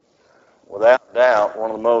Without doubt, one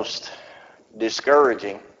of the most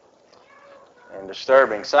discouraging and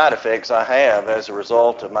disturbing side effects I have as a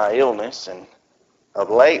result of my illness, and of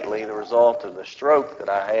lately the result of the stroke that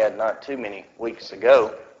I had not too many weeks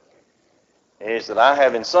ago, is that I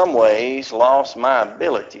have in some ways lost my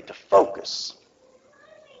ability to focus.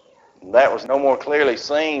 That was no more clearly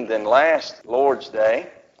seen than last Lord's Day.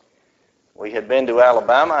 We had been to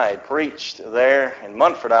Alabama. I had preached there in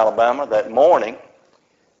Munford, Alabama that morning.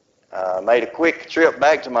 Made a quick trip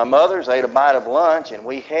back to my mother's, ate a bite of lunch, and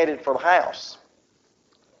we headed for the house.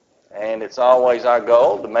 And it's always our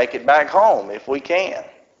goal to make it back home if we can,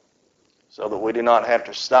 so that we do not have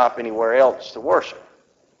to stop anywhere else to worship.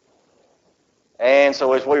 And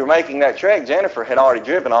so as we were making that trek, Jennifer had already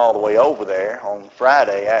driven all the way over there on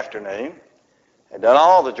Friday afternoon, had done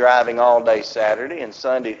all the driving all day Saturday and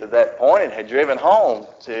Sunday to that point, and had driven home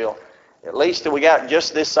till at least till we got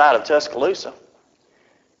just this side of Tuscaloosa.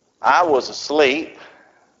 I was asleep.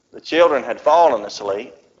 The children had fallen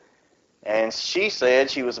asleep. And she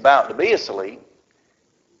said she was about to be asleep.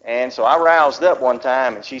 And so I roused up one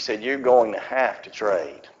time and she said, "You're going to have to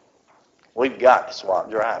trade. We've got to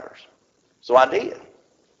swap drivers." So I did.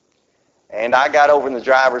 And I got over in the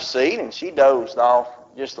driver's seat and she dozed off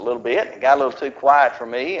just a little bit. It got a little too quiet for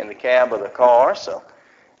me in the cab of the car, so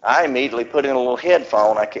I immediately put in a little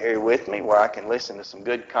headphone I carry with me where I can listen to some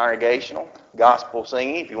good congregational gospel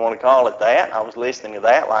singing, if you want to call it that. I was listening to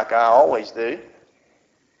that like I always do.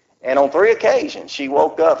 And on 3 occasions, she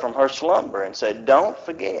woke up from her slumber and said, "Don't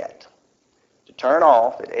forget to turn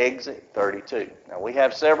off at exit 32. Now, we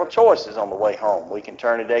have several choices on the way home. We can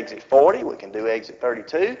turn at exit 40. We can do exit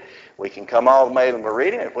 32. We can come all the way to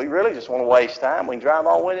Meridian. If we really just want to waste time, we can drive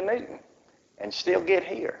all the way to Newton and still get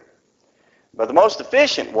here. But the most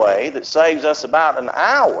efficient way that saves us about an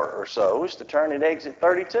hour or so is to turn at exit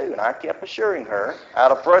 32. And I kept assuring her,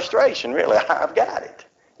 out of frustration, really, "I've got it.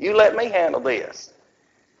 You let me handle this."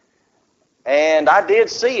 And I did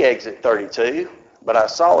see exit 32, but I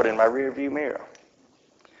saw it in my rearview mirror.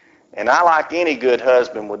 And I, like any good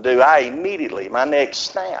husband would do, I immediately, my neck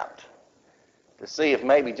snapped to see if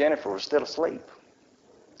maybe Jennifer was still asleep.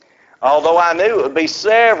 Although I knew it would be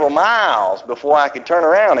several miles before I could turn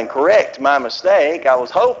around and correct my mistake, I was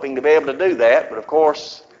hoping to be able to do that, but of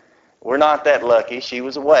course, we're not that lucky. She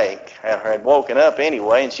was awake, had woken up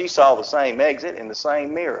anyway, and she saw the same exit in the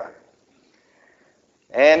same mirror.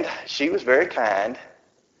 And she was very kind.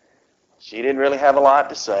 She didn't really have a lot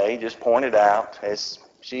to say, just pointed out, as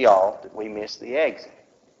she ought, that we missed the exit.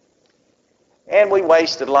 And we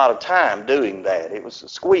wasted a lot of time doing that. It was a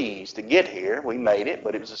squeeze to get here. We made it,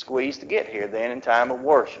 but it was a squeeze to get here then in time of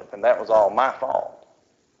worship, and that was all my fault,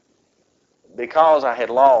 because I had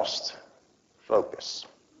lost focus.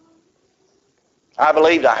 I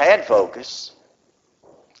believed I had focus.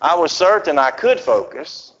 I was certain I could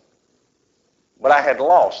focus, but I had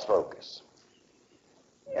lost focus.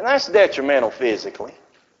 And that's detrimental physically.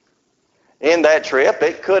 In that trip,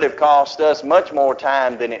 it could have cost us much more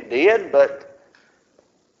time than it did, but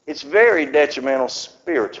it's very detrimental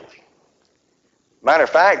spiritually. Matter of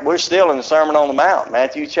fact, we're still in the Sermon on the Mount,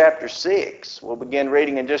 Matthew chapter 6. We'll begin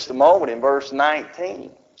reading in just a moment in verse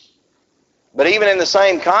 19. But even in the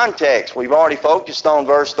same context, we've already focused on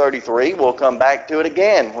verse 33. We'll come back to it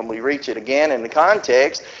again when we reach it again in the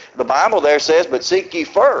context. The Bible there says, "But seek ye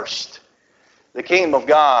first the kingdom of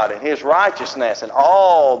God and His righteousness, and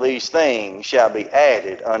all these things shall be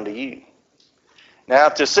added unto you." Now,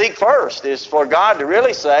 to seek first is for God to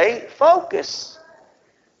really say, focus.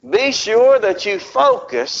 Be sure that you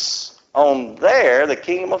focus on the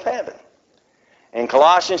kingdom of heaven. In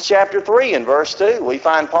Colossians chapter 3 and verse 2, we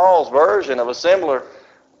find Paul's version of a similar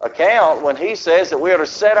account when he says that we are to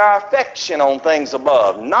set our affection on things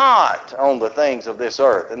above, not on the things of this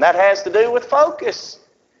earth. And that has to do with focus.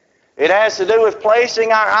 It has to do with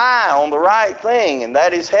placing our eye on the right thing, and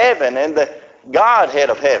that is heaven and the Godhead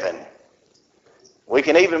of heaven. We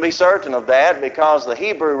can even be certain of that because the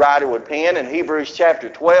Hebrew writer would pen in Hebrews chapter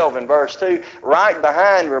 12 and verse 2, right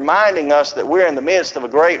behind reminding us that we're in the midst of a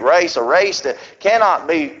great race, a race that cannot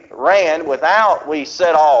be ran without we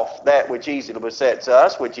set off that which easily besets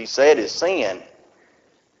us, which he said is sin.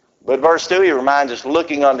 But verse 2, he reminds us,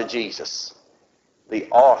 looking unto Jesus, the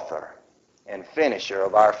author and finisher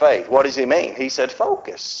of our faith. What does he mean? He said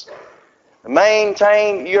focus.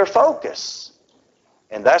 Maintain your focus.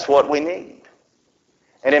 And that's what we need.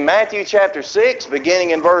 And in Matthew chapter 6,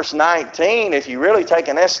 beginning in verse 19, if you really take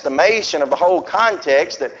an estimation of the whole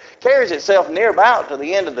context that carries itself near about to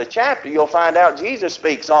the end of the chapter, you'll find out Jesus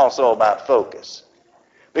speaks also about focus.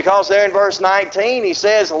 Because there in verse 19 he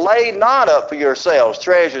says, "Lay not up for yourselves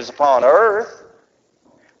treasures upon earth,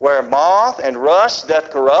 where moth and rust doth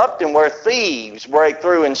corrupt, and where thieves break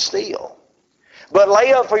through and steal. But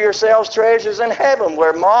lay up for yourselves treasures in heaven,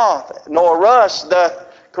 where moth nor rust doth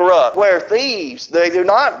corrupt, where thieves, they do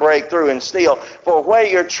not break through and steal. For where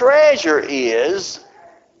your treasure is,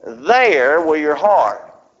 there will your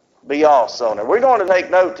heart be also. Now, we're going to take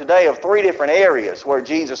note today of 3 different areas where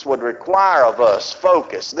Jesus would require of us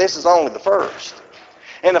focus. This is only the first.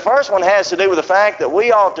 And the first one has to do with the fact that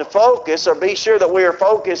we ought to focus, or be sure that we are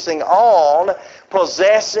focusing on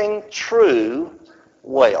possessing true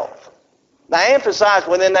wealth. Now, I emphasize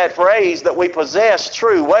within that phrase that we possess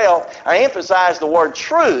true wealth. I emphasize the word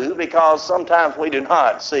true because sometimes we do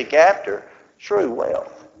not seek after true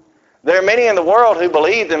wealth. There are many in the world who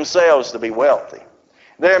believe themselves to be wealthy.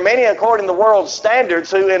 There are many, according to the world's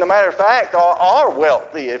standards, who, in a matter of fact, are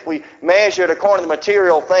wealthy. If we measure it according to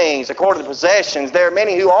material things, according to possessions, there are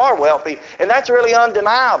many who are wealthy, and that's really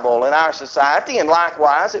undeniable in our society, and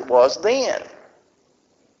likewise it was then.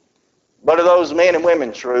 But are those men and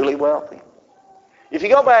women truly wealthy? If you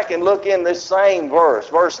go back and look in this same verse,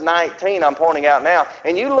 verse 19 I'm pointing out now,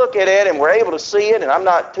 and you look at it and we're able to see it, and I'm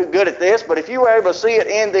not too good at this, but if you were able to see it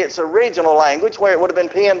in its original language, where it would have been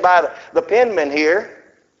penned by the penman here,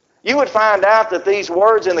 you would find out that these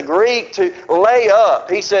words in the Greek, to lay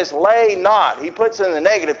up, he says lay not. He puts in the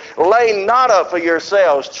negative, lay not up for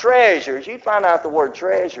yourselves treasures. You'd find out the word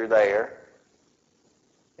treasure there.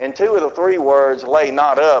 And 2 of the 3 words, lay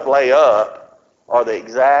not up, lay up, are the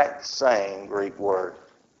exact same Greek word.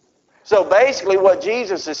 So basically what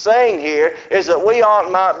Jesus is saying here is that we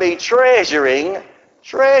ought not be treasuring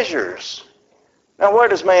treasures. Now, where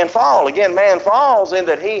does man fall? Again, man falls in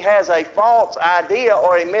that he has a false idea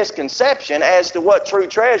or a misconception as to what true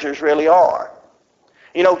treasures really are.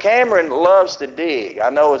 You know, Cameron loves to dig.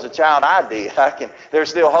 I know as a child I did. There's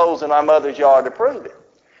still holes in my mother's yard to prove it.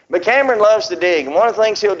 But Cameron loves to dig, and one of the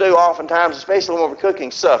things he'll do oftentimes, especially when we're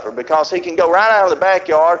cooking supper, because he can go right out of the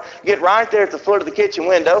backyard, get right there at the foot of the kitchen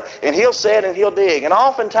window, and he'll sit and he'll dig. And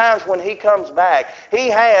oftentimes when he comes back, he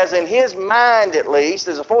has, in his mind at least,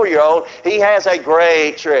 as a 4-year-old, he has a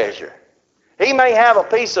great treasure. He may have a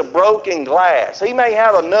piece of broken glass. He may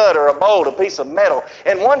have a nut or a bolt, a piece of metal.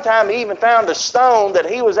 And one time he even found a stone that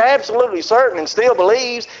he was absolutely certain and still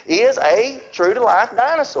believes is a true-to-life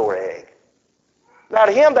dinosaur egg. Now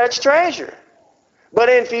to him, that's treasure. But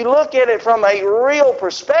if you look at it from a real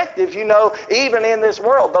perspective, you know, even in this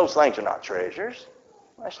world, those things are not treasures.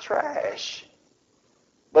 That's trash.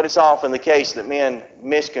 But it's often the case that men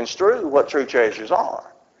misconstrue what true treasures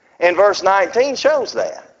are. And verse 19 shows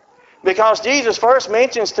that. Because Jesus first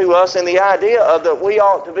mentions to us in the idea of that we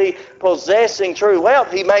ought to be possessing true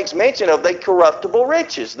wealth, he makes mention of the corruptible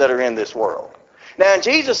riches that are in this world. Now, in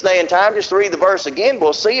Jesus' day and time, just to read the verse again,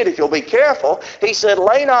 we'll see it if you'll be careful. He said,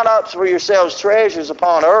 lay not up for yourselves treasures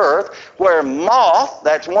upon earth, where moth,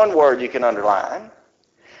 that's one word you can underline,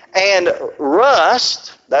 and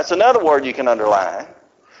rust, that's another word you can underline,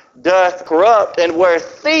 doth corrupt, and where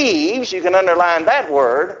thieves, you can underline that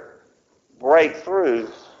word, break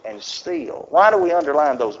through and steal. Why do we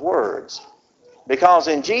underline those words? Because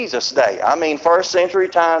in Jesus' day, I mean first century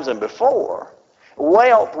times and before,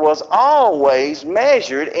 wealth was always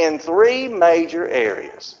measured in 3 major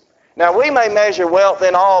areas. Now, we may measure wealth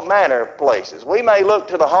in all manner of places. We may look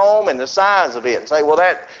to the home and the size of it and say, well,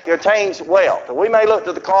 that contains wealth. Or we may look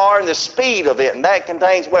to the car and the speed of it, and that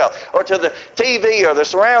contains wealth. Or to the TV or the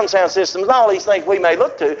surround sound systems, all these things we may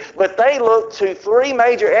look to. But they look to 3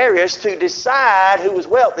 major areas to decide who was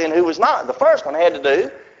wealthy and who was not. The first one had to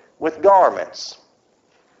do with garments,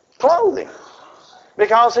 clothing.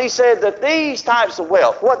 Because he said that these types of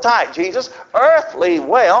wealth, what type, Jesus? Earthly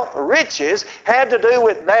wealth, riches, had to do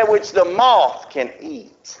with that which the moth can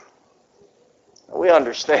eat. We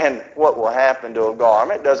understand what will happen to a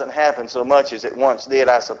garment. It doesn't happen so much as it once did,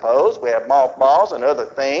 I suppose. We have mothballs and other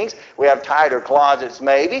things. We have tighter closets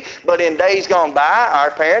maybe. But in days gone by, our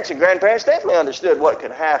parents and grandparents definitely understood what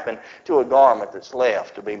could happen to a garment that's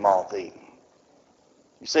left to be moth-eaten.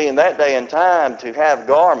 You see, in that day and time, to have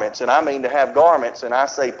garments, and I mean to have garments, and I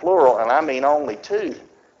say plural, and I mean only 2,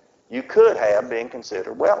 you could have been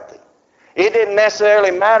considered wealthy. It didn't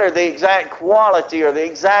necessarily matter the exact quality or the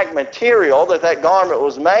exact material that garment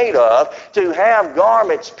was made of. To have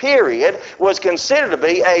garments, period, was considered to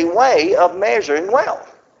be a way of measuring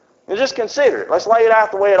wealth. And just consider it. Let's lay it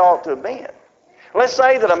out the way it ought to have been. Let's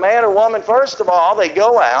say that a man or woman, first of all, they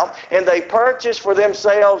go out and they purchase for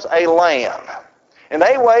themselves a lamb. And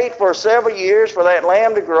they wait for several years for that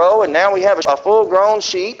lamb to grow, and now we have a full-grown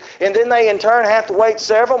sheep. And then they, in turn, have to wait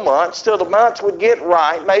several months till the months would get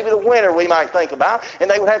right, maybe the winter we might think about, and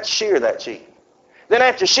they would have to shear that sheep. Then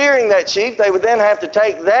after shearing that sheep, they would then have to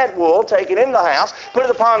take that wool, take it in the house, put it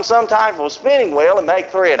upon some type of a spinning wheel and make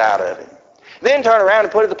thread out of it. Then turn around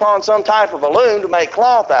and put it upon some type of a loom to make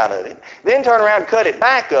cloth out of it. Then turn around and cut it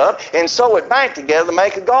back up and sew it back together to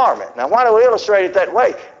make a garment. Now, why do we illustrate it that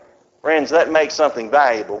way? Friends, that makes something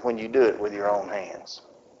valuable when you do it with your own hands.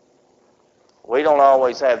 We don't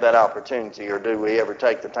always have that opportunity, or do we ever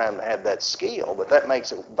take the time to have that skill, but that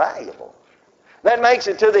makes it valuable. That makes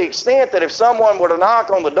it to the extent that if someone were to knock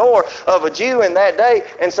on the door of a Jew in that day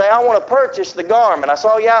and say, I want to purchase the garment. I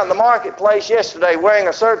saw you out in the marketplace yesterday wearing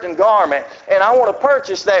a certain garment, and I want to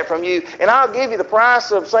purchase that from you, and I'll give you the price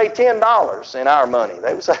of, say, $10 in our money.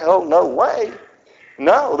 They would say, oh, no way.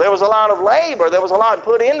 No, there was a lot of labor. There was a lot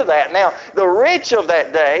put into that. Now, the rich of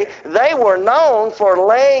that day, they were known for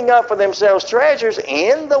laying up for themselves treasures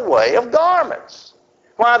in the way of garments.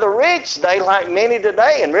 Why, the rich, they, like many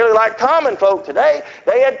today, and really like common folk today,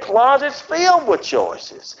 they had closets filled with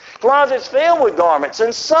choices. Closets filled with garments,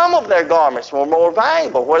 and some of their garments were more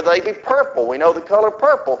valuable, whether they be purple. We know the color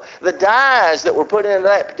purple. The dyes that were put into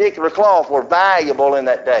that particular cloth were valuable in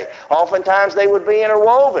that day. Oftentimes they would be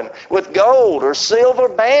interwoven with gold or silver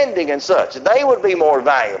banding and such. They would be more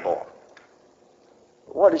valuable.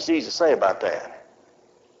 What does Jesus say about that?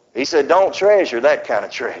 He said, don't treasure that kind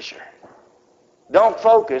of treasure. Don't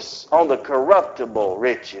focus on the corruptible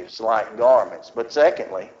riches like garments. But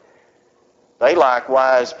secondly, they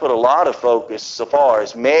likewise put a lot of focus so far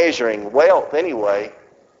as measuring wealth anyway,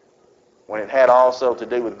 when it had also to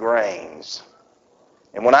do with grains.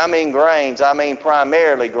 And when I mean grains, I mean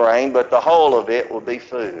primarily grain, but the whole of it will be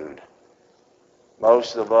food.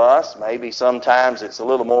 Most of us, maybe sometimes it's a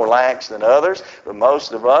little more lax than others, but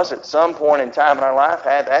most of us at some point in time in our life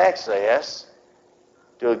had access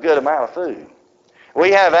to a good amount of food.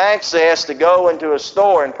 We have access to go into a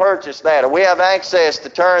store and purchase that, or we have access to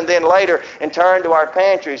turn then later and turn to our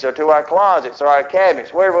pantries or to our closets or our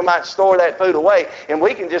cabinets, wherever we might store that food away, and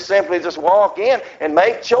we can just simply just walk in and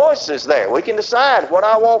make choices there. We can decide what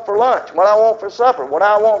I want for lunch, what I want for supper, what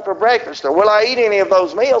I want for breakfast, or will I eat any of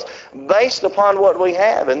those meals based upon what we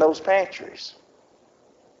have in those pantries.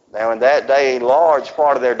 Now in that day, a large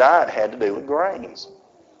part of their diet had to do with grains.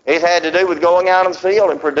 It had to do with going out in the field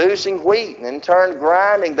and producing wheat and in turn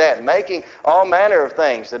grinding that and making all manner of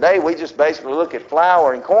things. Today we just basically look at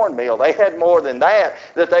flour and cornmeal. They had more than that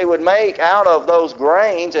they would make out of those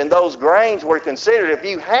grains, and those grains were considered, if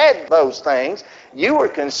you had those things, you were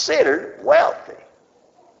considered wealthy.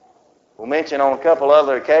 We'll mention on a couple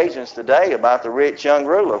other occasions today about the rich young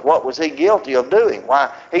ruler. What was he guilty of doing?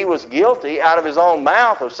 Why, he was guilty out of his own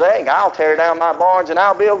mouth of saying, I'll tear down my barns and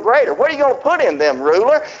I'll build greater. What are you going to put in them,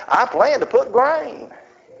 ruler? I plan to put grain.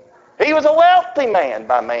 He was a wealthy man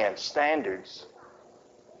by man's standards.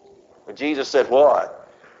 But Jesus said what?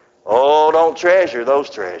 Oh, don't treasure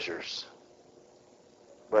those treasures.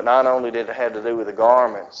 But not only did it have to do with the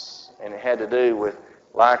garments, and it had to do with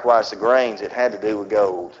likewise the grains, it had to do with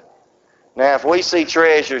gold. Now, if we see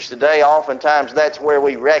treasures today, oftentimes that's where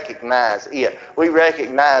we recognize it. We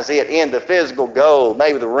recognize it in the physical gold,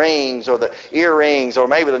 maybe the rings or the earrings or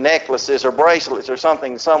maybe the necklaces or bracelets or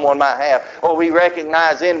something someone might have. Or we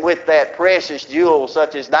recognize in with that precious jewels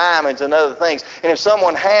such as diamonds and other things. And if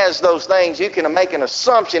someone has those things, you can make an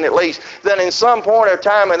assumption at least that in some point or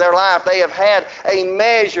time in their life they have had a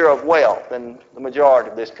measure of wealth. And the majority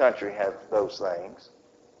of this country have those things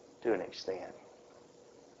to an extent.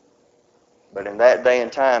 But in that day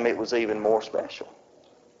and time, it was even more special.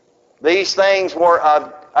 These things were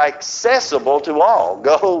accessible to all.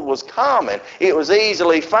 Gold was common. It was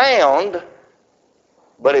easily found,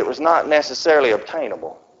 but it was not necessarily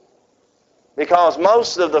obtainable. Because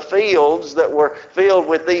most of the fields that were filled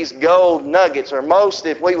with these gold nuggets, or most,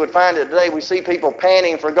 if we would find it today, we see people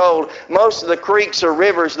panning for gold, most of the creeks or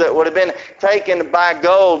rivers that would have been taken by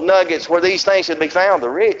gold nuggets where these things could be found, the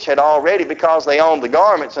rich had already, because they owned the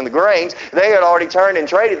garments and the grains, they had already turned and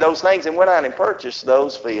traded those things and went out and purchased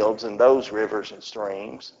those fields and those rivers and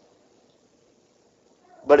streams.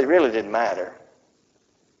 But it really didn't matter.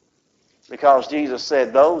 Because Jesus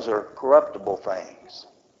said those are corruptible things.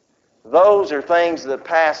 Those are things that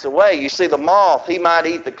pass away. You see, the moth, he might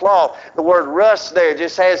eat the cloth. The word rust there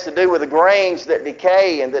just has to do with the grains that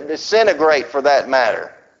decay and that disintegrate, for that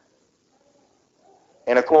matter.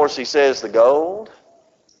 And of course, he says the gold,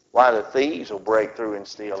 why, the thieves will break through and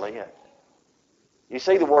steal it. You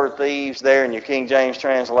see the word thieves there in your King James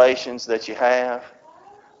translations that you have?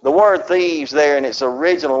 The word thieves there in its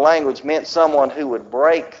original language meant someone who would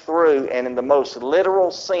break through, and in the most literal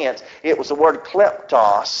sense, it was the word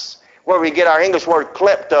kleptos, where we get our English word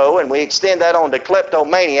klepto, and we extend that on to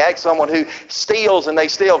kleptomaniac, someone who steals and they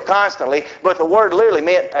steal constantly. But the word literally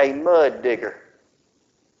meant a mud digger.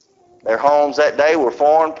 Their homes that day were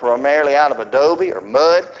formed primarily out of adobe or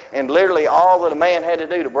mud, and literally all that a man had to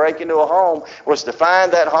do to break into a home was to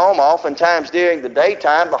find that home. Oftentimes during the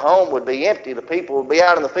daytime, the home would be empty. The people would be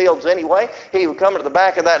out in the fields anyway. He would come to the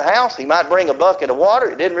back of that house. He might bring a bucket of water.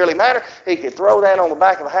 It didn't really matter. He could throw that on the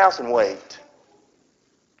back of the house and wait.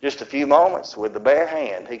 Just a few moments with the bare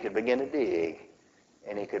hand, he could begin to dig,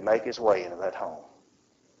 and he could make his way into that home.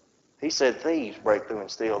 He said thieves break through and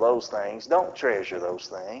steal those things. Don't treasure those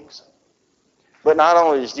things. But not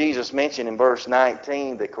only does Jesus mention in verse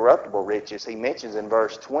 19 the corruptible riches, he mentions in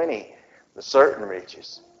verse 20 the certain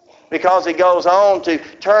riches. Because he goes on to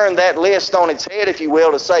turn that list on its head, if you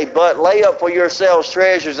will, to say, but lay up for yourselves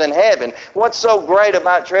treasures in heaven. What's so great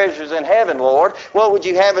about treasures in heaven, Lord? What would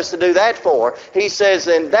you have us to do that for? He says,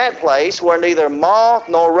 in that place where neither moth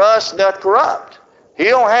nor rust doth corrupt. You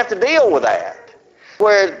don't have to deal with that.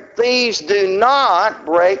 Where thieves do not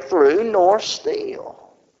break through nor steal.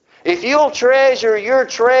 If you'll treasure your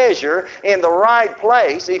treasure in the right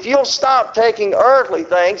place, if you'll stop taking earthly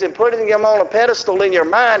things and putting them on a pedestal in your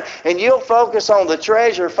mind, and you'll focus on the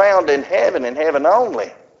treasure found in heaven and heaven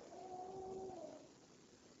only,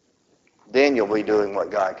 then you'll be doing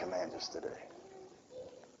what God commands us to do.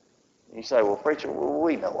 You say, well, preacher,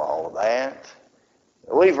 we know all of that.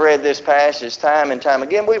 We've read this passage time and time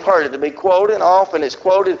again. We've heard it to be quoted. Often it's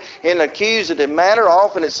quoted in an accusative manner.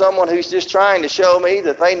 Often it's someone who's just trying to show me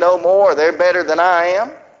that they know more or they're better than I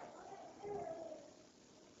am.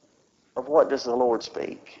 Of what does the Lord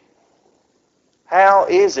speak? How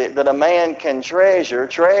is it that a man can treasure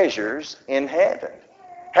treasures in heaven?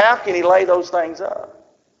 How can he lay those things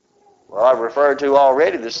up? Well, I've referred to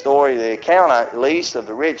already the story, the account at least, of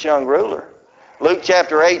the rich young ruler. Luke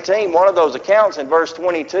chapter 18, one of those accounts in verse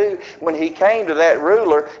 22, when he came to that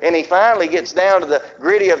ruler and he finally gets down to the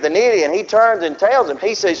gritty of the nitty and he turns and tells him,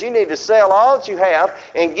 he says, you need to sell all that you have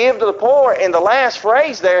and give to the poor. In the last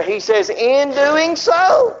phrase there, he says, in doing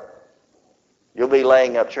so, you'll be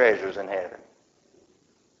laying up treasures in heaven.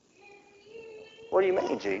 What do you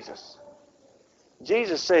mean, Jesus?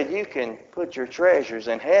 Jesus said you can put your treasures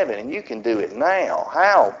in heaven and you can do it now.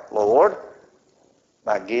 How, Lord?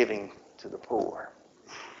 By giving to the poor.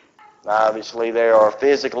 Now, obviously, there are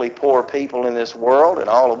physically poor people in this world, and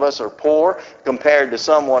all of us are poor compared to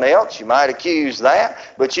someone else. You might accuse that,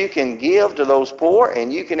 but you can give to those poor,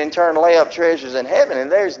 and you can in turn lay up treasures in heaven,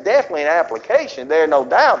 and there's definitely an application there, no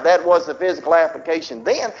doubt. That was the physical application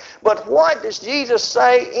then, but what does Jesus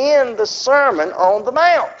say in the Sermon on the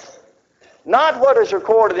Mount? Not what is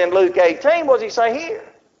recorded in Luke 18. What does he say here?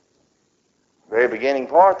 Very beginning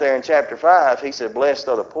part there in chapter 5, he said, blessed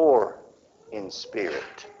are the poor in spirit.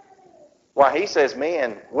 Why, he says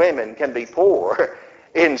men, women can be poor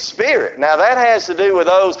in spirit. Now that has to do with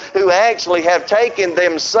those who actually have taken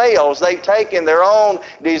themselves, they've taken their own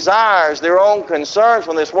desires, their own concerns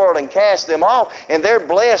from this world and cast them off, and they're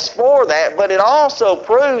blessed for that. But it also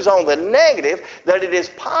proves on the negative that it is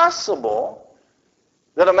possible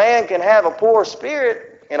that a man can have a poor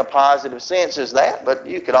spirit in a positive sense as that, but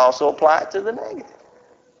you could also apply it to the negative.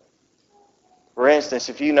 For instance,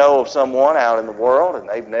 if you know of someone out in the world and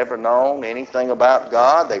they've never known anything about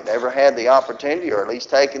God, they've never had the opportunity or at least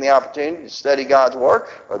taken the opportunity to study God's Word,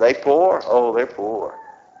 are they poor? Oh, they're poor.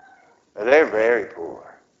 They're very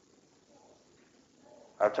poor.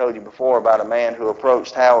 I've told you before about a man who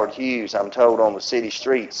approached Howard Hughes, I'm told, on the city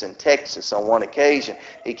streets in Texas on one occasion.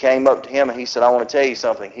 He came up to him and he said, I want to tell you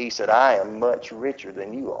something. He said, I am much richer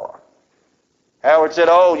than you are. Howard said,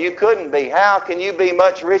 oh, you couldn't be. How can you be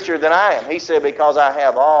much richer than I am? He said, because I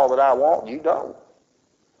have all that I want, you don't.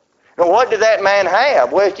 Now, what did that man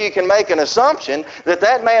have? Well, you can make an assumption that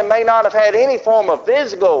that man may not have had any form of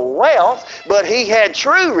physical wealth, but he had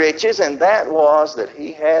true riches, and that was that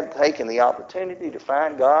he had taken the opportunity to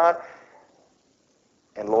find God,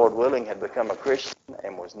 and Lord willing, had become a Christian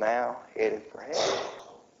and was now headed for heaven.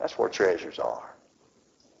 That's where treasures are.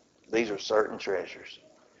 These are certain treasures.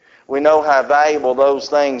 We know how valuable those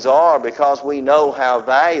things are because we know how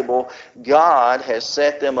valuable God has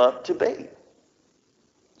set them up to be.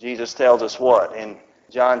 Jesus tells us what? In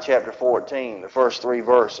John chapter 14, the first 3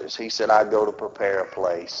 verses, he said, I go to prepare a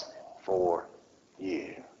place for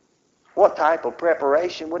you. What type of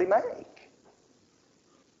preparation would he make?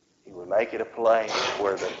 He would make it a place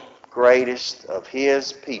where the greatest of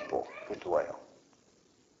his people could dwell.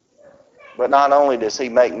 But not only does he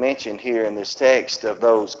make mention here in this text of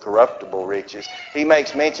those corruptible riches, he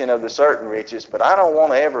makes mention of the certain riches, but I don't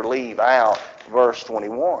want to ever leave out verse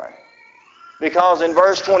 21. Because in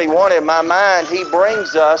verse 21, in my mind, he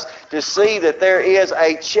brings us to see that there is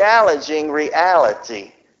a challenging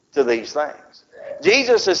reality to these things.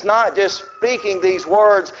 Jesus is not just speaking these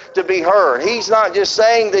words to be heard. He's not just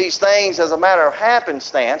saying these things as a matter of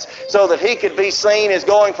happenstance so that he could be seen as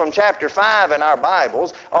going from chapter 5 in our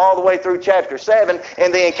Bibles all the way through chapter 7,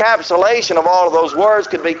 and the encapsulation of all of those words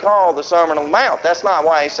could be called the Sermon on the Mount. That's not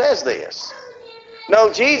why he says this.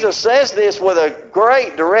 No, Jesus says this with a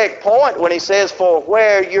great direct point when he says, "For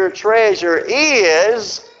where your treasure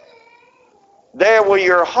is, there will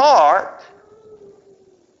your heart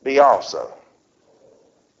be also."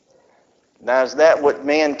 Now, is that what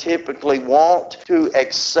men typically want to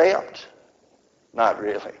accept? Not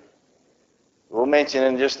really. We'll mention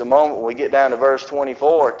in just a moment when we get down to verse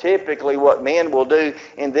 24, typically what men will do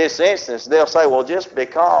in this instance, they'll say, well, just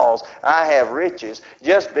because I have riches,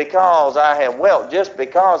 just because I have wealth, just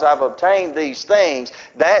because I've obtained these things,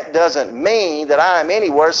 that doesn't mean that I am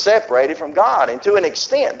anywhere separated from God. And to an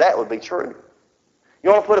extent, that would be true. You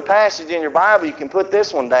want to put a passage in your Bible, you can put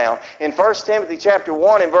this one down. In 1 Timothy chapter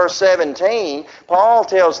 1 and verse 17, Paul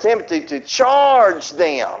tells Timothy to charge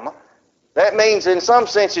them. That means in some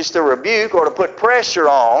senses to rebuke or to put pressure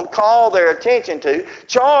on, call their attention to,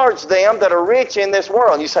 charge them that are rich in this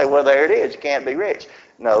world. And you say, well, there it is, you can't be rich.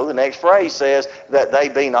 No, the next phrase says that they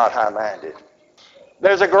be not high-minded.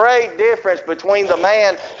 There's a great difference between the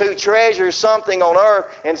man who treasures something on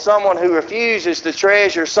earth and someone who refuses to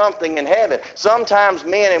treasure something in heaven. Sometimes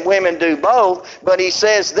men and women do both, but he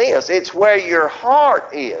says this, it's where your heart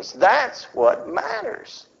is. That's what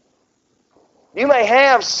matters. You may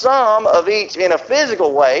have some of each in a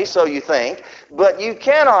physical way, so you think, but you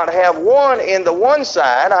cannot have one in the one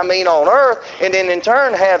side, on earth, and then in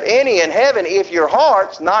turn have any in heaven if your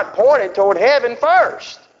heart's not pointed toward heaven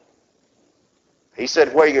first. He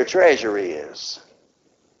said, where your treasure is,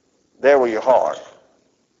 there will your heart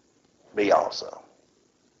be also.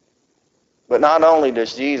 But not only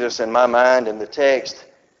does Jesus, in my mind, in the text,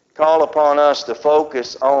 call upon us to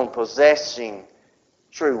focus on possessing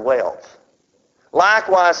true wealth.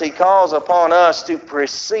 Likewise, he calls upon us to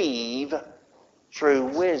perceive true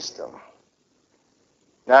wisdom.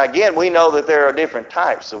 Now again, we know that there are different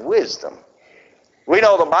types of wisdom. We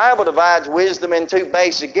know the Bible divides wisdom in two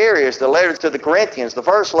basic areas. The letter to the Corinthians, the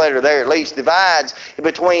first letter there at least, divides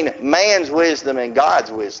between man's wisdom and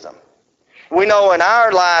God's wisdom. We know in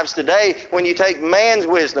our lives today, when you take man's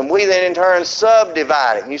wisdom, we then in turn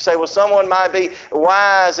subdivide it. And you say, well, someone might be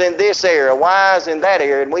wise in this area, wise in that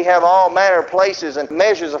area, and we have all manner of places and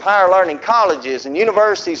measures of higher learning, colleges and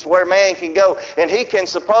universities where man can go, and he can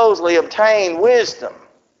supposedly obtain wisdom.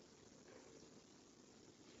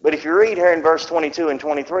 But if you read here in verse 22 and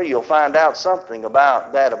 23, you'll find out something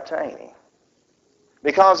about that obtaining.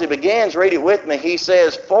 Because he begins, read it with me, he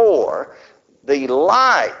says, for the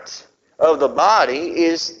light of the body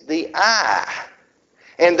is the eye.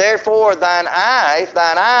 And therefore thine eye, if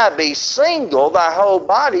thine eye be single, thy whole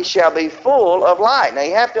body shall be full of light. Now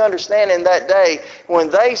you have to understand in that day,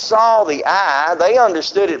 when they saw the eye, they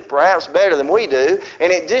understood it perhaps better than we do,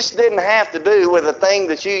 and it just didn't have to do with a thing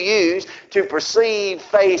that you use to perceive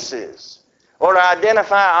faces, or to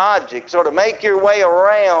identify objects, or to make your way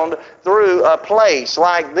around through a place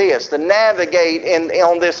like this, to navigate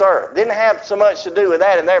on this earth. Didn't have so much to do with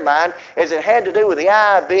that in their mind as it had to do with the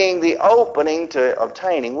eye being the opening to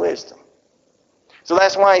obtaining wisdom. So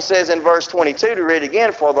that's why he says in verse 22, to read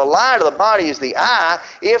again, for the light of the body is the eye.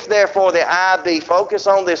 If therefore the eye be, focus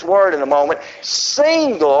on this word in a moment,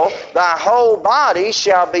 single, thy whole body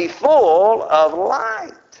shall be full of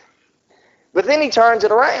light. But then he turns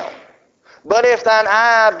it around. But if thine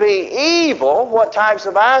eye be evil, what types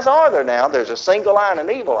of eyes are there now? There's a single eye and an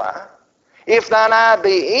evil eye. If thine eye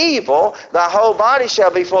be evil, thy whole body shall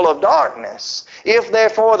be full of darkness. If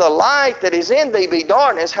therefore the light that is in thee be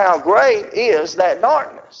darkness, how great is that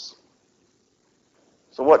darkness?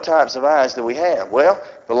 So what types of eyes do we have? Well,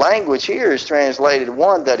 the language here is translated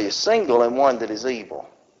one that is single and one that is evil.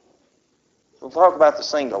 We'll talk about the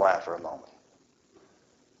single eye for a moment.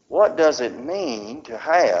 What does it mean to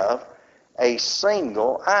have a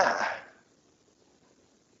single eye?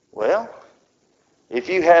 Well, if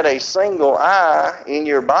you had a single eye in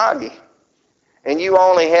your body and you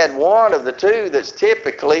only had one of the two that's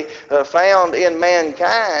typically found in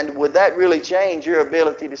mankind, would that really change your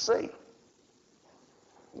ability to see?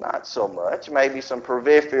 Not so much. Maybe some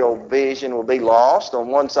peripheral vision will be lost on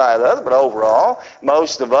one side or the other, but overall,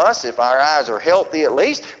 most of us, if our eyes are healthy at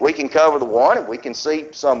least, we can cover the one and we can see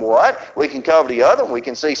somewhat. We can cover the other and we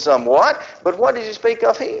can see somewhat. But what did you speak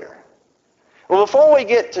of here? Well, before we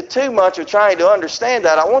get to too much of trying to understand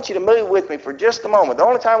that, I want you to move with me for just a moment. The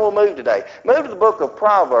only time we'll move today. Move to the book of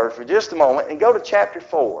Proverbs for just a moment and go to chapter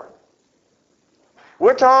 4.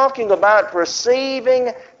 We're talking about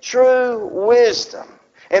perceiving true wisdom.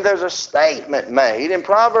 And there's a statement made in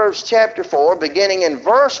Proverbs chapter 4, beginning in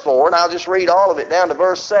verse 4, and I'll just read all of it down to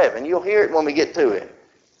verse 7. You'll hear it when we get to it.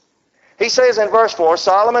 He says in verse 4,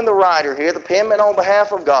 Solomon the writer here, the penman on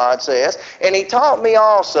behalf of God, says, And he taught me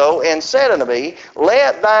also, and said unto me,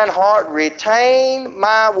 Let thine heart retain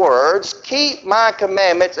my words, keep my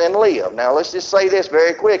commandments, and live. Now let's just say this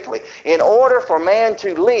very quickly. In order for man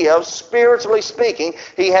to live, spiritually speaking,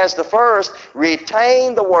 he has to first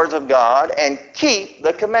retain the words of God and keep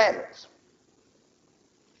the commandments.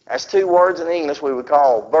 That's two words in English we would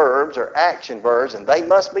call verbs or action verbs, and they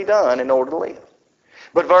must be done in order to live.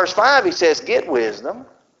 But verse 5, he says, Get wisdom,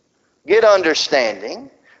 get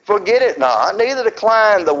understanding, forget it not, neither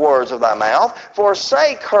decline the words of thy mouth,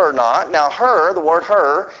 forsake her not. Now her, the word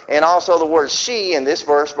her, and also the word she in this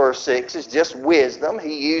verse, verse 6, is just wisdom.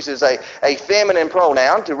 He uses a feminine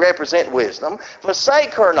pronoun to represent wisdom.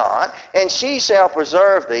 Forsake her not, and she shall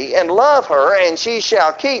preserve thee, and love her, and she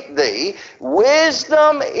shall keep thee.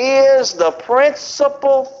 Wisdom is the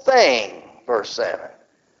principal thing, verse 7.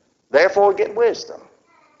 Therefore get wisdom.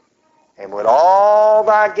 And with all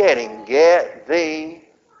thy getting, get thee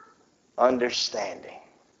understanding.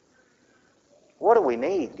 What do we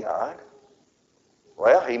need, God?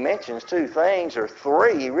 Well, he mentions two things, or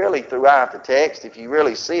three really throughout the text, if you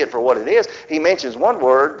really see it for what it is. He mentions one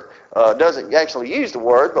word, doesn't actually use the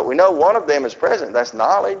word, but we know one of them is present. That's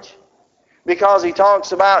knowledge. Because he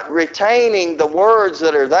talks about retaining the words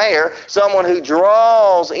that are there. Someone who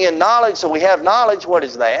draws in knowledge, so we have knowledge. What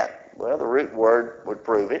is that? Well, the root word would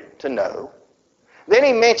prove it, to know. Then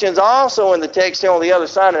he mentions also in the text here on the other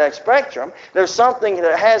side of that spectrum, there's something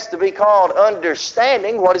that has to be called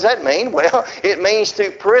understanding. What does that mean? Well, it means to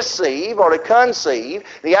perceive or to conceive.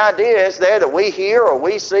 The idea is there that we hear or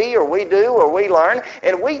we see or we do or we learn,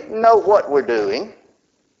 and we know what we're doing.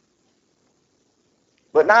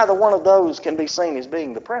 But neither one of those can be seen as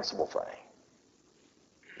being the principal thing.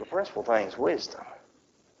 The principal thing is wisdom.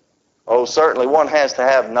 Oh, certainly one has to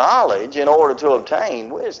have knowledge in order to obtain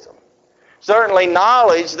wisdom. Certainly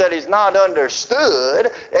knowledge that is not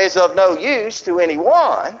understood is of no use to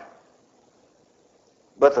anyone.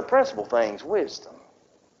 But the principal thing is wisdom.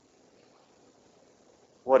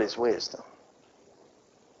 What is wisdom?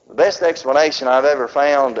 The best explanation I've ever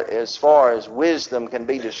found as far as wisdom can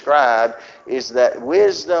be described is that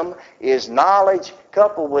wisdom is knowledge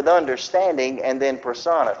coupled with understanding and then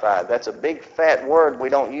personified. That's a big fat word we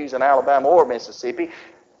don't use in Alabama or Mississippi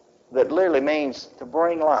that literally means to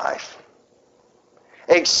bring life.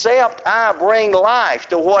 Except I bring life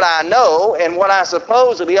to what I know and what I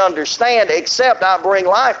supposedly understand, except I bring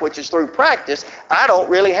life, which is through practice, I don't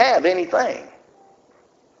really have anything.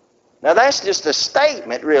 Now that's just a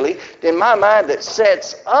statement, really, in my mind that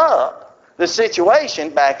sets up the situation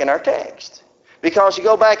back in our text. Because you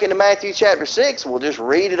go back into Matthew chapter 6, we'll just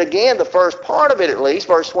read it again, the first part of it at least,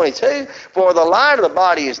 verse 22, For the light of the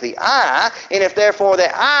body is the eye, and if therefore the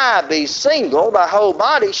eye be single, the whole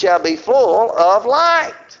body shall be full of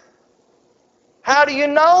light. How do you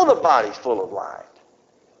know the body's full of light?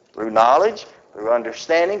 Through knowledge, through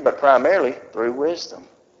understanding, but primarily through wisdom.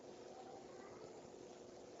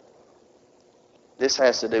 This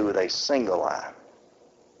has to do with a single eye.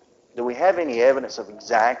 Do we have any evidence of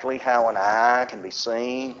exactly how an eye can be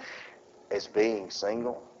seen as being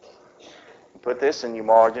single? Put this in your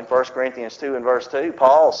margin. 1 Corinthians 2 and verse 2,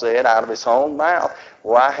 Paul said out of his own mouth,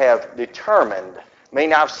 Well, I have determined,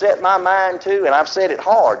 meaning I've set my mind to, and I've set it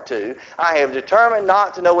hard to, I have determined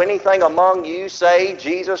not to know anything among you save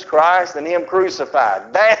Jesus Christ and Him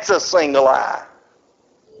crucified. That's a single eye.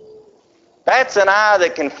 That's an eye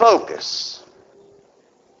that can focus.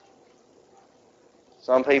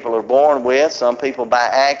 Some people are born with, some people by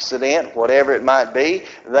accident, whatever it might be,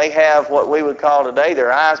 they have what we would call today,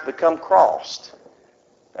 their eyes become crossed.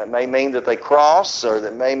 That may mean that they cross, or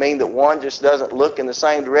that may mean that one just doesn't look in the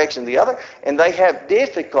same direction as the other, and they have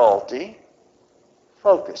difficulty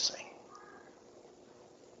focusing.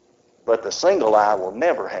 But the single eye will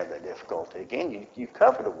never have that difficulty. Again, you've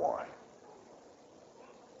covered the one.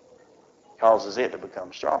 Causes it to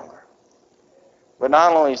become stronger. But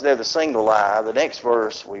not only is there the single eye, the next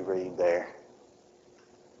verse we read there,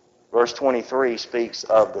 verse 23 speaks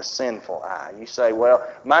of the sinful eye. You say, well,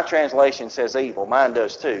 my translation says evil. Mine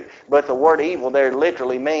does too. But the word evil there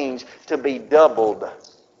literally means to be doubled.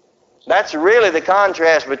 That's really the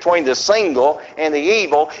contrast between the single and the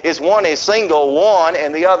evil, is one is single, one,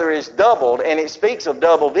 and the other is doubled, and it speaks of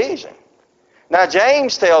double vision. Now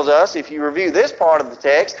James tells us, if you review this part of the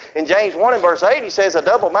text, in James 1 and verse 8, he says, a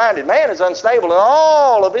double-minded man is unstable in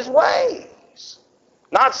all of his ways.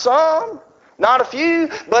 Not some, not a few,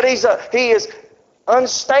 but he is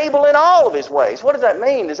unstable in all of his ways. What does that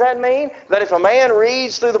mean? Does that mean that if a man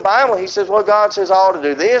reads through the Bible, he says, well, God says I ought to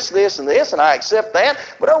do this, this, and this, and I accept that,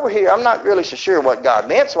 but over here I'm not really so sure what God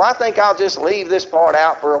meant, so I think I'll just leave this part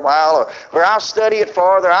out for a while, or I'll study it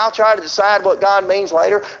farther, I'll try to decide what God means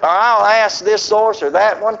later, or I'll ask this source or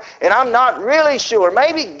that one, and I'm not really sure.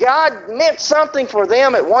 Maybe God meant something for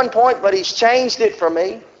them at one point, but He's changed it for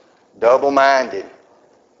me. Double-minded.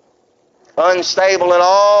 Unstable in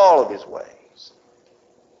all of his ways.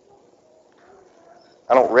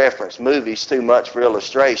 I don't reference movies too much for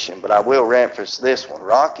illustration, but I will reference this one,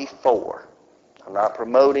 Rocky IV. I'm not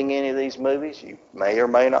promoting any of these movies. You may or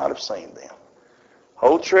may not have seen them.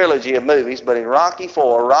 Whole trilogy of movies, but in Rocky IV,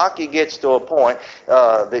 Rocky gets to a point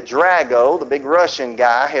that Drago, the big Russian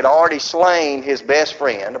guy, had already slain his best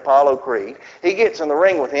friend, Apollo Creed. He gets in the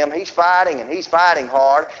ring with him. He's fighting, and he's fighting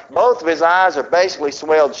hard. Both of his eyes are basically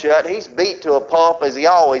swelled shut. He's beat to a pulp, as he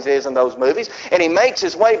always is in those movies, and he makes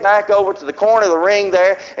his way back over to the corner of the ring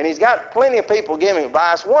there, and he's got plenty of people giving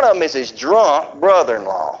advice. One of them is his drunk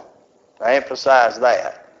brother-in-law. I emphasize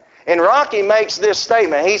that. And Rocky makes this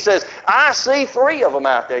statement. He says, I see three of them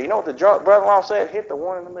out there. You know what the drunk brother-in-law said? Hit the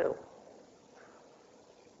one in the middle.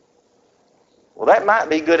 Well, that might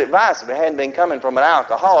be good advice if it hadn't been coming from an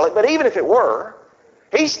alcoholic, but even if it were,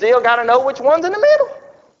 he's still got to know which one's in the middle.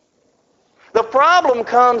 The problem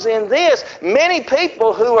comes in this. Many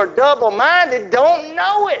people who are double-minded don't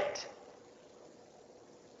know it.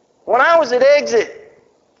 When I was at exit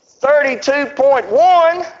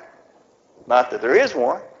 32.1, not that there is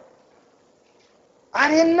one, I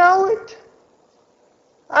didn't know it.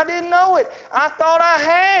 I didn't know it. I thought I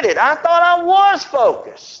had it. I thought I was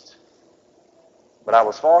focused. But I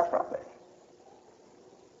was far from it.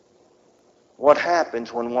 What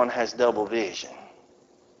happens when one has double vision?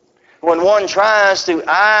 When one tries to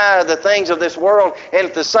eye the things of this world and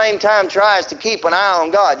at the same time tries to keep an eye on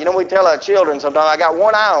God. You know, we tell our children sometimes, I got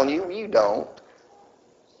one eye on you. You don't.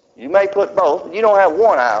 You may put both, but you don't have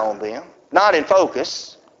one eye on them. Not in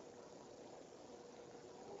focus.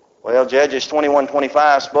 Well, Judges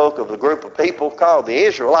 21:25 spoke of a group of people called the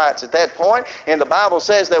Israelites at that point, and the Bible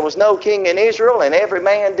says there was no king in Israel, and every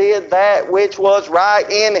man did that which was right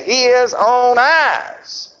in his own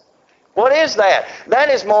eyes. What is that? That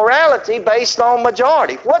is morality based on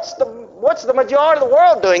majority. What's the majority of the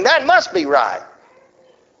world doing? That must be right.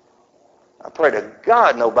 I pray to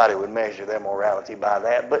God nobody would measure their morality by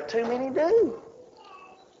that, but too many do.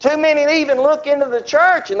 Too many even look into the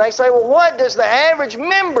church and they say, well, what does the average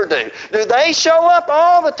member do? Do they show up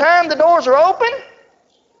all the time the doors are open?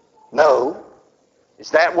 No. Is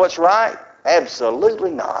that what's right? Absolutely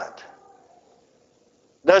not.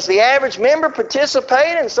 Does the average member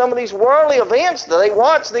participate in some of these worldly events? Do they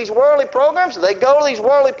watch these worldly programs? Do they go to these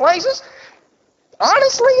worldly places?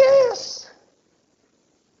 Honestly, yes.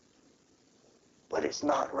 But it's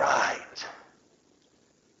not right.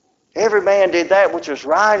 Every man did that which was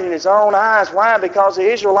right in his own eyes. Why? Because the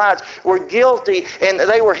Israelites were guilty and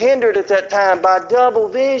they were hindered at that time by double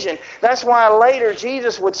vision. That's why later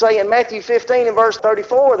Jesus would say in Matthew 15 and verse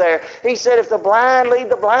 34 there, he said, if the blind lead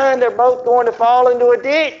the blind, they're both going to fall into a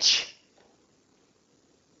ditch.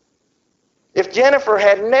 If Jennifer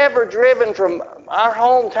had never driven from our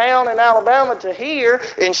hometown in Alabama to here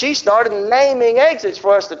and she started naming exits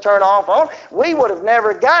for us to turn off on, we would have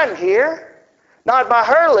never gotten here. Not by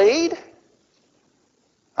her lead.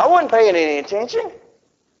 I wasn't paying any attention.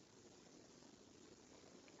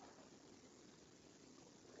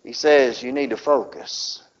 He says you need to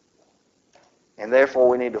focus. And therefore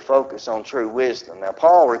we need to focus on true wisdom. Now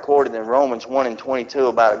Paul recorded in Romans 1 and 22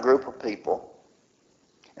 about a group of people.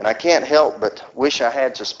 And I can't help but wish I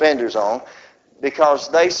had suspenders on because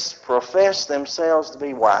they professed themselves to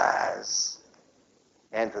be wise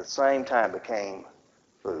and at the same time became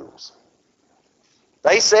fools.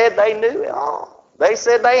 They said they knew it all. They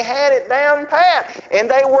said they had it down pat, and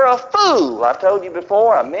they were a fool. I told you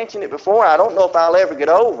before, I mentioned it before, I don't know if I'll ever get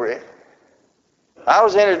over it. I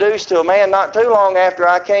was introduced to a man not too long after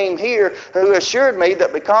I came here who assured me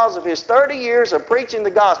that because of his 30 years of preaching the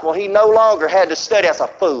gospel, he no longer had to study as a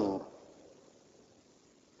fool.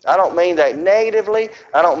 I don't mean that negatively.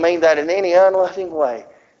 I don't mean that in any unloving way.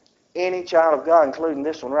 Any child of God, including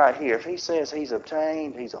this one right here, if he says he's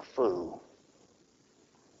obtained, he's a fool.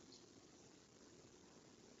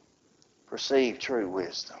 Perceive true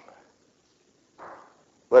wisdom.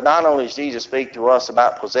 But not only does Jesus speak to us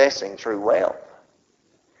about possessing true wealth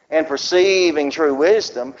and perceiving true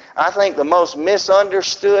wisdom, I think the most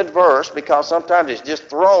misunderstood verse, because sometimes it's just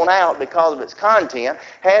thrown out because of its content,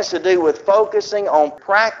 has to do with focusing on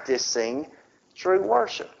practicing true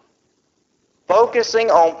worship.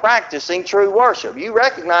 Focusing on practicing true worship. You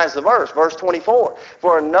recognize the verse 24.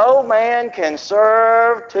 For no man can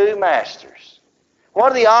serve two masters.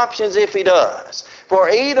 What are the options if he does? For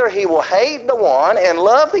either he will hate the one and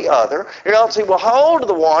love the other, or else he will hold to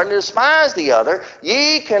the one and despise the other.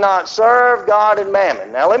 Ye cannot serve God and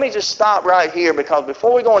mammon. Now let me just stop right here, because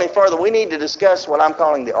before we go any further, we need to discuss what I'm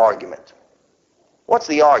calling the argument. What's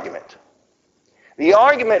the argument? The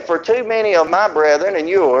argument for too many of my brethren and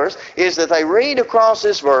yours is that they read across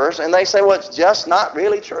this verse and they say, well, it's just not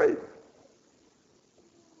really true.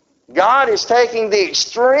 God is taking the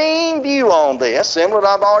extreme view on this, similar to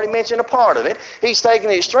I've already mentioned a part of it. He's taking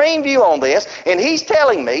the extreme view on this, and He's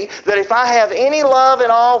telling me that if I have any love at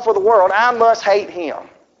all for the world, I must hate Him.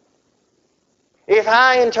 If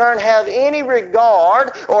I in turn have any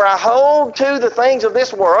regard, or I hold to the things of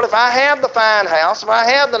this world, if I have the fine house, if I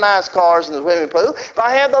have the nice cars and the swimming pool, if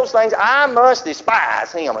I have those things, I must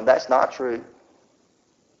despise Him, and that's not true.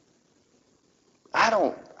 I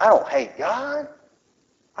don't hate God.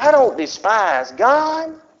 I don't despise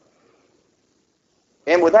God.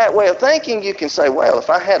 And with that way of thinking, you can say, well, if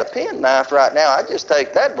I had a penknife right now, I'd just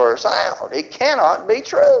take that verse out. It cannot be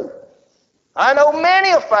true. I know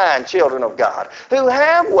many of fine children of God who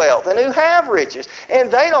have wealth and who have riches, and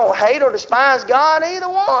they don't hate or despise God, either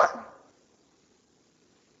one.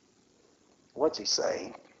 What's he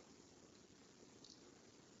saying?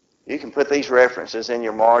 You can put these references in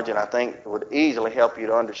your margin. I think it would easily help you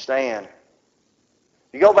to understand.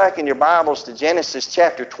 You go back in your Bibles to Genesis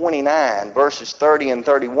chapter 29, verses 30 and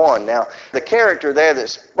 31. Now, the character there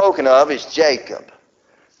that's spoken of is Jacob.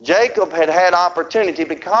 Jacob had had opportunity,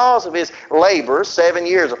 because of his labors, 7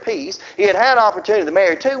 years apiece, he had had opportunity to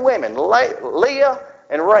marry two women, Leah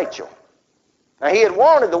and Rachel. Now, he had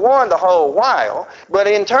wanted the one the whole while, but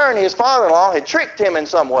in turn his father-in-law had tricked him in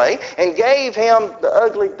some way and gave him the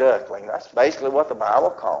ugly duckling. That's basically what the Bible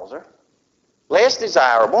calls her. Less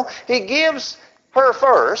desirable. He gives her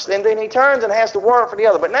first, and then he turns and has to work for the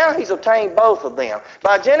other. But now he's obtained both of them.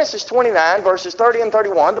 By Genesis 29, verses 30 and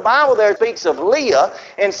 31, the Bible there speaks of Leah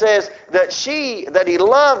and says that he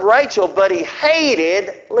loved Rachel, but he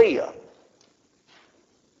hated Leah.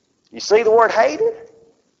 You see the word hated?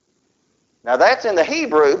 Now that's in the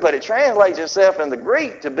Hebrew, but it translates itself in the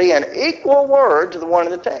Greek to be an equal word to the one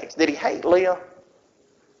in the text. Did he hate Leah?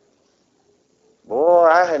 Boy,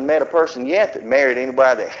 I hadn't met a person yet that married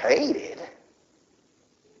anybody that hated.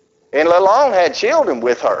 And let alone had children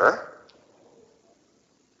with her.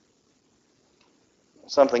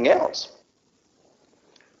 Something else.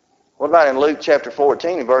 What about in Luke chapter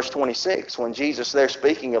 14 and verse 26, when Jesus there,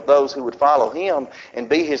 speaking of those who would follow Him and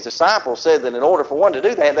be His disciples, said that in order for one to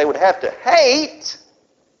do that, they would have to hate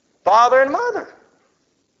father and mother.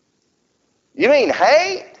 You mean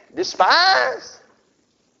hate? Despise?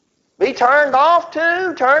 Be turned off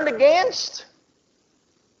to? Turned against?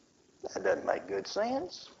 That doesn't make good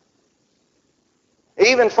sense.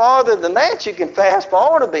 Even farther than that, you can fast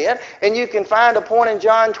forward a bit, and you can find a point in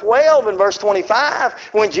John 12 and verse 25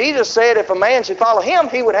 when Jesus said if a man should follow Him,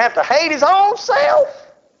 he would have to hate his own self.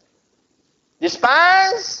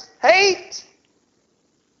 Despise, hate,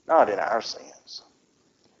 not in our sins.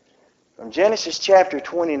 From Genesis chapter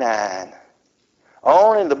 29,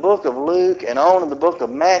 on in the book of Luke, and on in the book of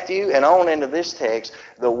Matthew, and on into this text,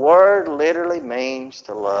 the word literally means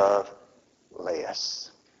to love less.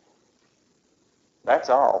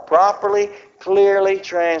 That's all. Properly, clearly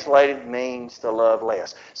translated means to love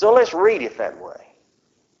less. So let's read it that way.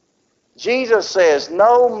 Jesus says,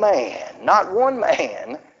 no man, not one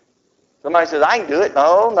man. Somebody says, I can do it.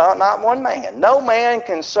 No, not one man. No man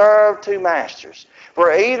can serve two masters.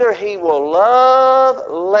 For either he will love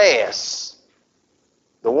less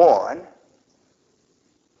the one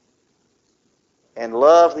and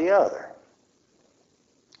love the other,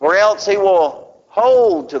 or else he will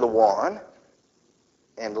hold to the one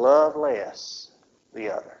and love less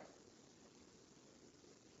the other.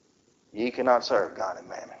 Ye cannot serve God and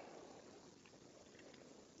mammon.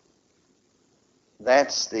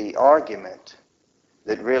 That's the argument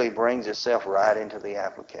that really brings itself right into the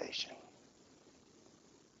application.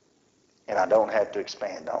 And I don't have to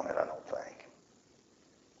expand on it, I don't think.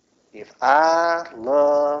 If I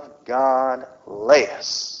love God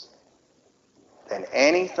less than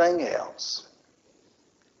anything else,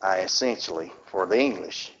 I essentially, for the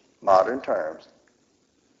English modern terms,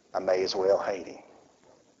 I may as well hate Him.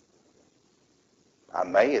 I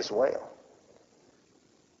may as well.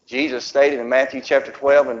 Jesus stated in Matthew chapter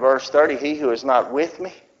 12 and verse 30, he who is not with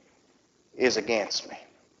me is against me.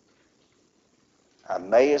 I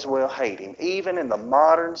may as well hate him, even in the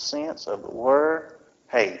modern sense of the word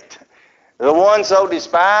hate. The one so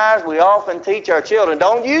despised, we often teach our children,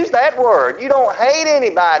 don't use that word. You don't hate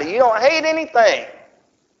anybody. You don't hate anything.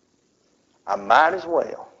 I might as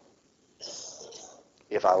well.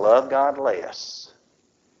 If I love God less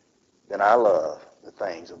than I love the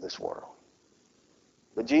things of this world.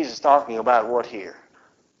 But Jesus is talking about what here?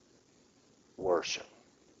 Worship.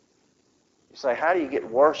 You say, how do you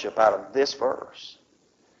get worship out of this verse?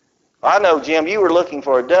 I know, Jim, you were looking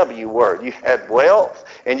for a W word. You had wealth,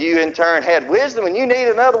 and you in turn had wisdom, and you need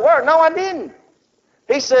another word. No, I didn't.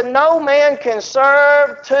 He said, no man can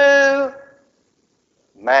serve two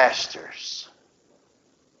masters.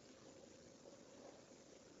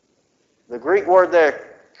 The Greek word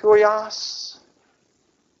there, kurios,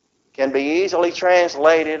 can be easily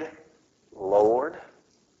translated Lord,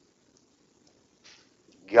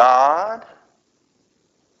 God,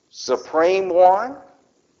 Supreme One,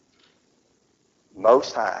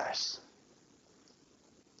 Most Highest.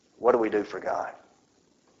 What do we do for God?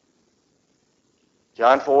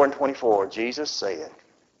 John 4 and 24, Jesus said,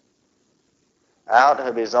 out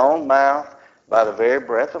of his own mouth, by the very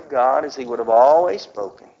breath of God, as he would have always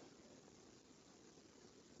spoken,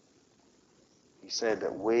 he said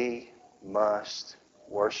that we must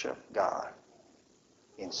worship God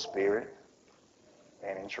in spirit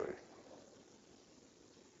and in truth.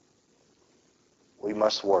 We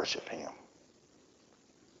must worship him.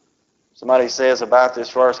 Somebody says about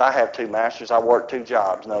this verse, I have two masters, I work two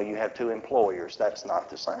jobs. No, you have two employers. That's not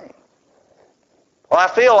the same. Well, I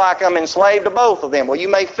feel like I'm enslaved to both of them. Well, you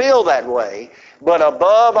may feel that way, but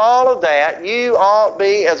above all of that, you ought to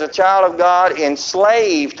be, as a child of God,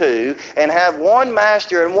 enslaved to and have one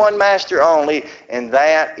master and one master only, and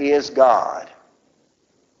that is God.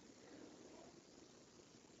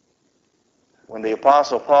 When the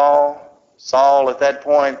Apostle Paul, Saul at that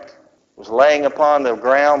point, was laying upon the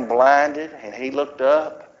ground blinded, and he looked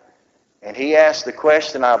up, and he asked the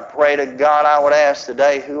question I pray to God I would ask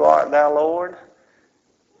today, who art thou, Lord?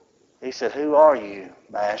 He said, who are you,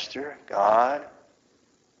 Master, God,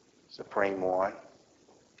 Supreme One?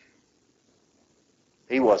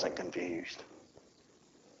 He wasn't confused.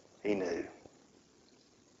 He knew.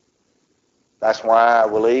 That's why I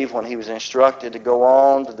believe when he was instructed to go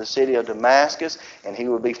on to the city of Damascus and he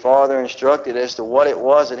would be farther instructed as to what it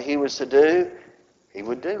was that he was to do, he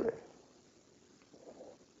would do it.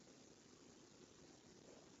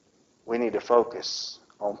 We need to focus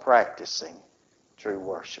on practicing true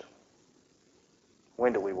worship.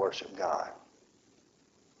 When do we worship God?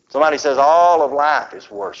 Somebody says all of life is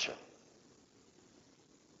worship.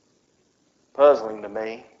 Puzzling to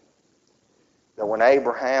me that when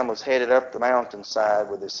Abraham was headed up the mountainside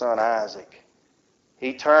with his son Isaac,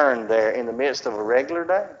 he turned there in the midst of a regular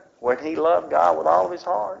day when he loved God with all of his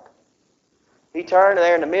heart. He turned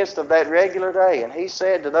there in the midst of that regular day and he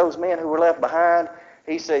said to those men who were left behind,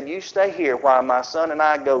 he said, you stay here while my son and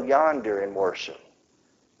I go yonder and worship.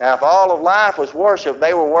 Now, if all of life was worship,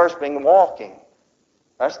 they were worshiping walking.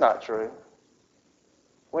 That's not true.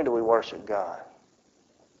 When do we worship God?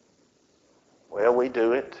 Well, we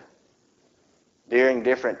do it during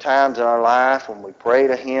different times in our life when we pray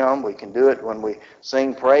to him. We can do it when we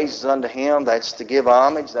sing praises unto him. That's to give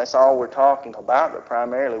homage. That's all we're talking about. But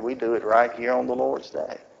primarily we do it right here on the Lord's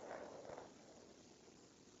Day.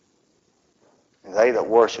 And they that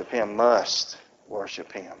worship him must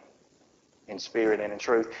worship him in spirit and in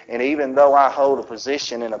truth. And even though I hold a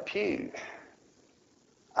position in a pew,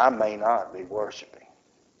 I may not be worshiping.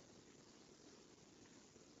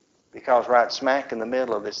 Because right smack in the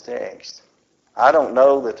middle of this text, I don't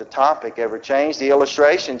know that the topic ever changed. The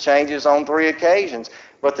illustration changes on 3 occasions,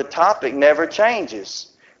 but the topic never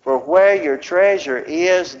changes. For where your treasure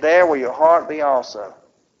is, there will your heart be also.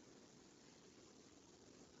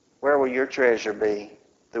 Where will your treasure be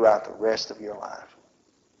throughout the rest of your life?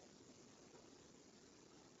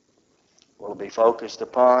 Will it be focused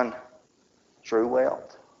upon true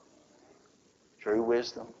wealth, true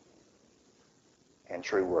wisdom, and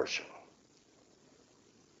true worship?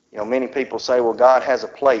 You know, many people say, well, God has a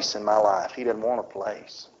place in my life. He doesn't want a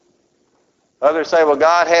place. Others say, well,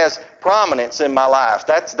 God has prominence in my life.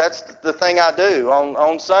 That's the thing I do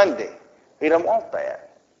on Sunday. He doesn't want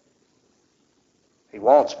that. He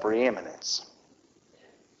wants preeminence.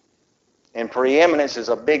 And preeminence is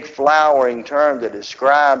a big flowering term that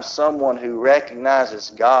describes someone who recognizes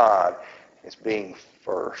God as being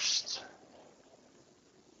first.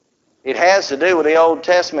 It has to do with the Old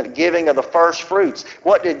Testament giving of the first fruits.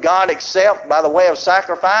 What did God accept by the way of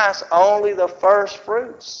sacrifice? Only the first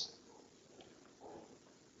fruits.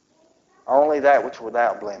 Only that which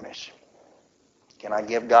without blemish. Can I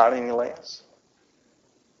give God any less?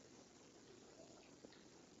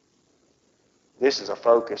 This is a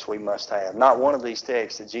focus we must have. Not one of these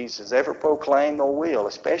texts that Jesus ever proclaimed or will,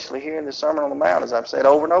 especially here in the Sermon on the Mount, as I've said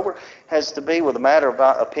over and over, has to be with a matter of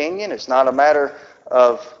opinion. It's not a matter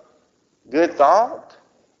of good thought.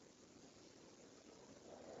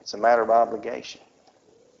 It's a matter of obligation.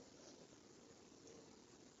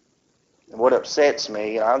 And what upsets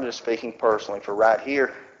me, and I'm just speaking personally for right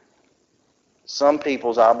here, some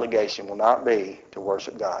people's obligation will not be to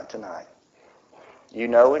worship God tonight. You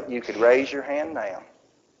know it. You could raise your hand now.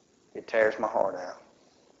 It tears my heart out.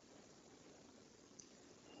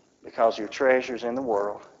 Because your treasure's in the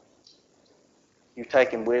world. You've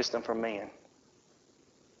taken wisdom from men.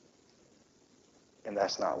 And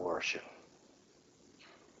that's not worship.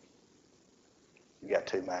 You got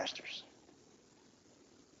two masters.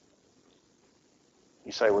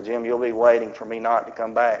 You say, well, Jim, you'll be waiting for me not to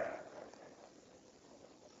come back.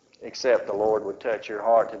 Except the Lord would touch your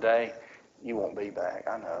heart today. You won't be back.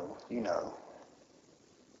 I know. You know.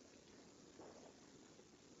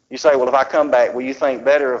 You say, well, if I come back, will you think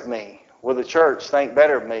better of me? Will the church think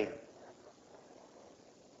better of me?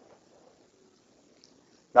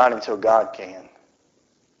 Not until God can,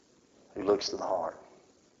 who looks to the heart.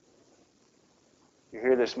 You're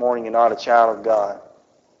here this morning, you're not a child of God.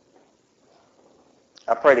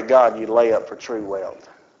 I pray to God you lay up for true wealth.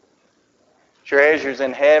 Treasures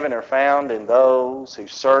in heaven are found in those who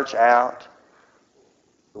search out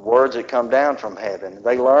the words that come down from heaven.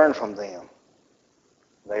 They learn from them.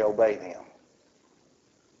 They obey them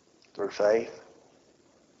through faith.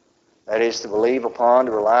 That is to believe upon,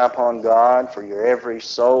 to rely upon God for your every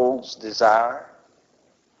soul's desire.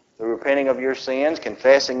 Through repenting of your sins,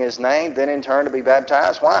 confessing His name, then in turn to be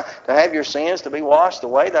baptized. Why? To have your sins to be washed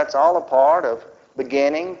away. That's all a part of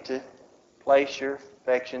beginning to place your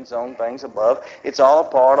affections on things above. It's all a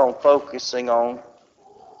part on focusing on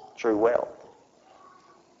true wealth.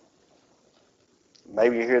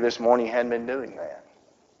 Maybe you're here this morning, you hadn't been doing that.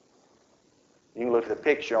 You can look at the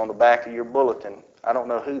picture on the back of your bulletin. I don't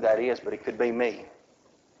know who that is, but it could be me.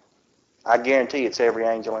 I guarantee it's every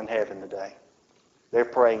angel in heaven today. They're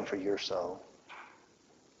praying for your soul.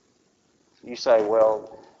 You say,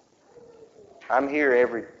 well, I'm here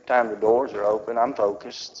every time the doors are open. I'm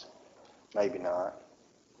focused. Maybe not.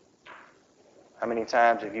 How many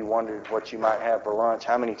times have you wondered what you might have for lunch?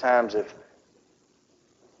 How many times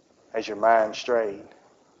has your mind strayed?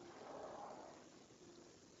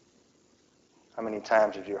 How many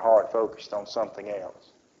times has your heart focused on something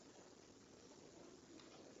else?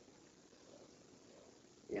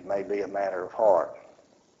 It may be a matter of heart.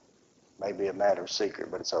 It may be a matter of secret,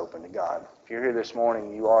 but it's open to God. If you're here this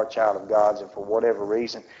morning, you are a child of God's, and for whatever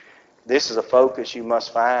reason, this is a focus you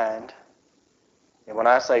must find. And when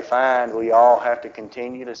I say find, we all have to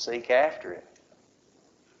continue to seek after it.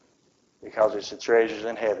 Because it's the treasures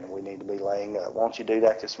in heaven we need to be laying up. Won't you do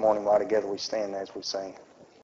that this morning while together we stand as we sing?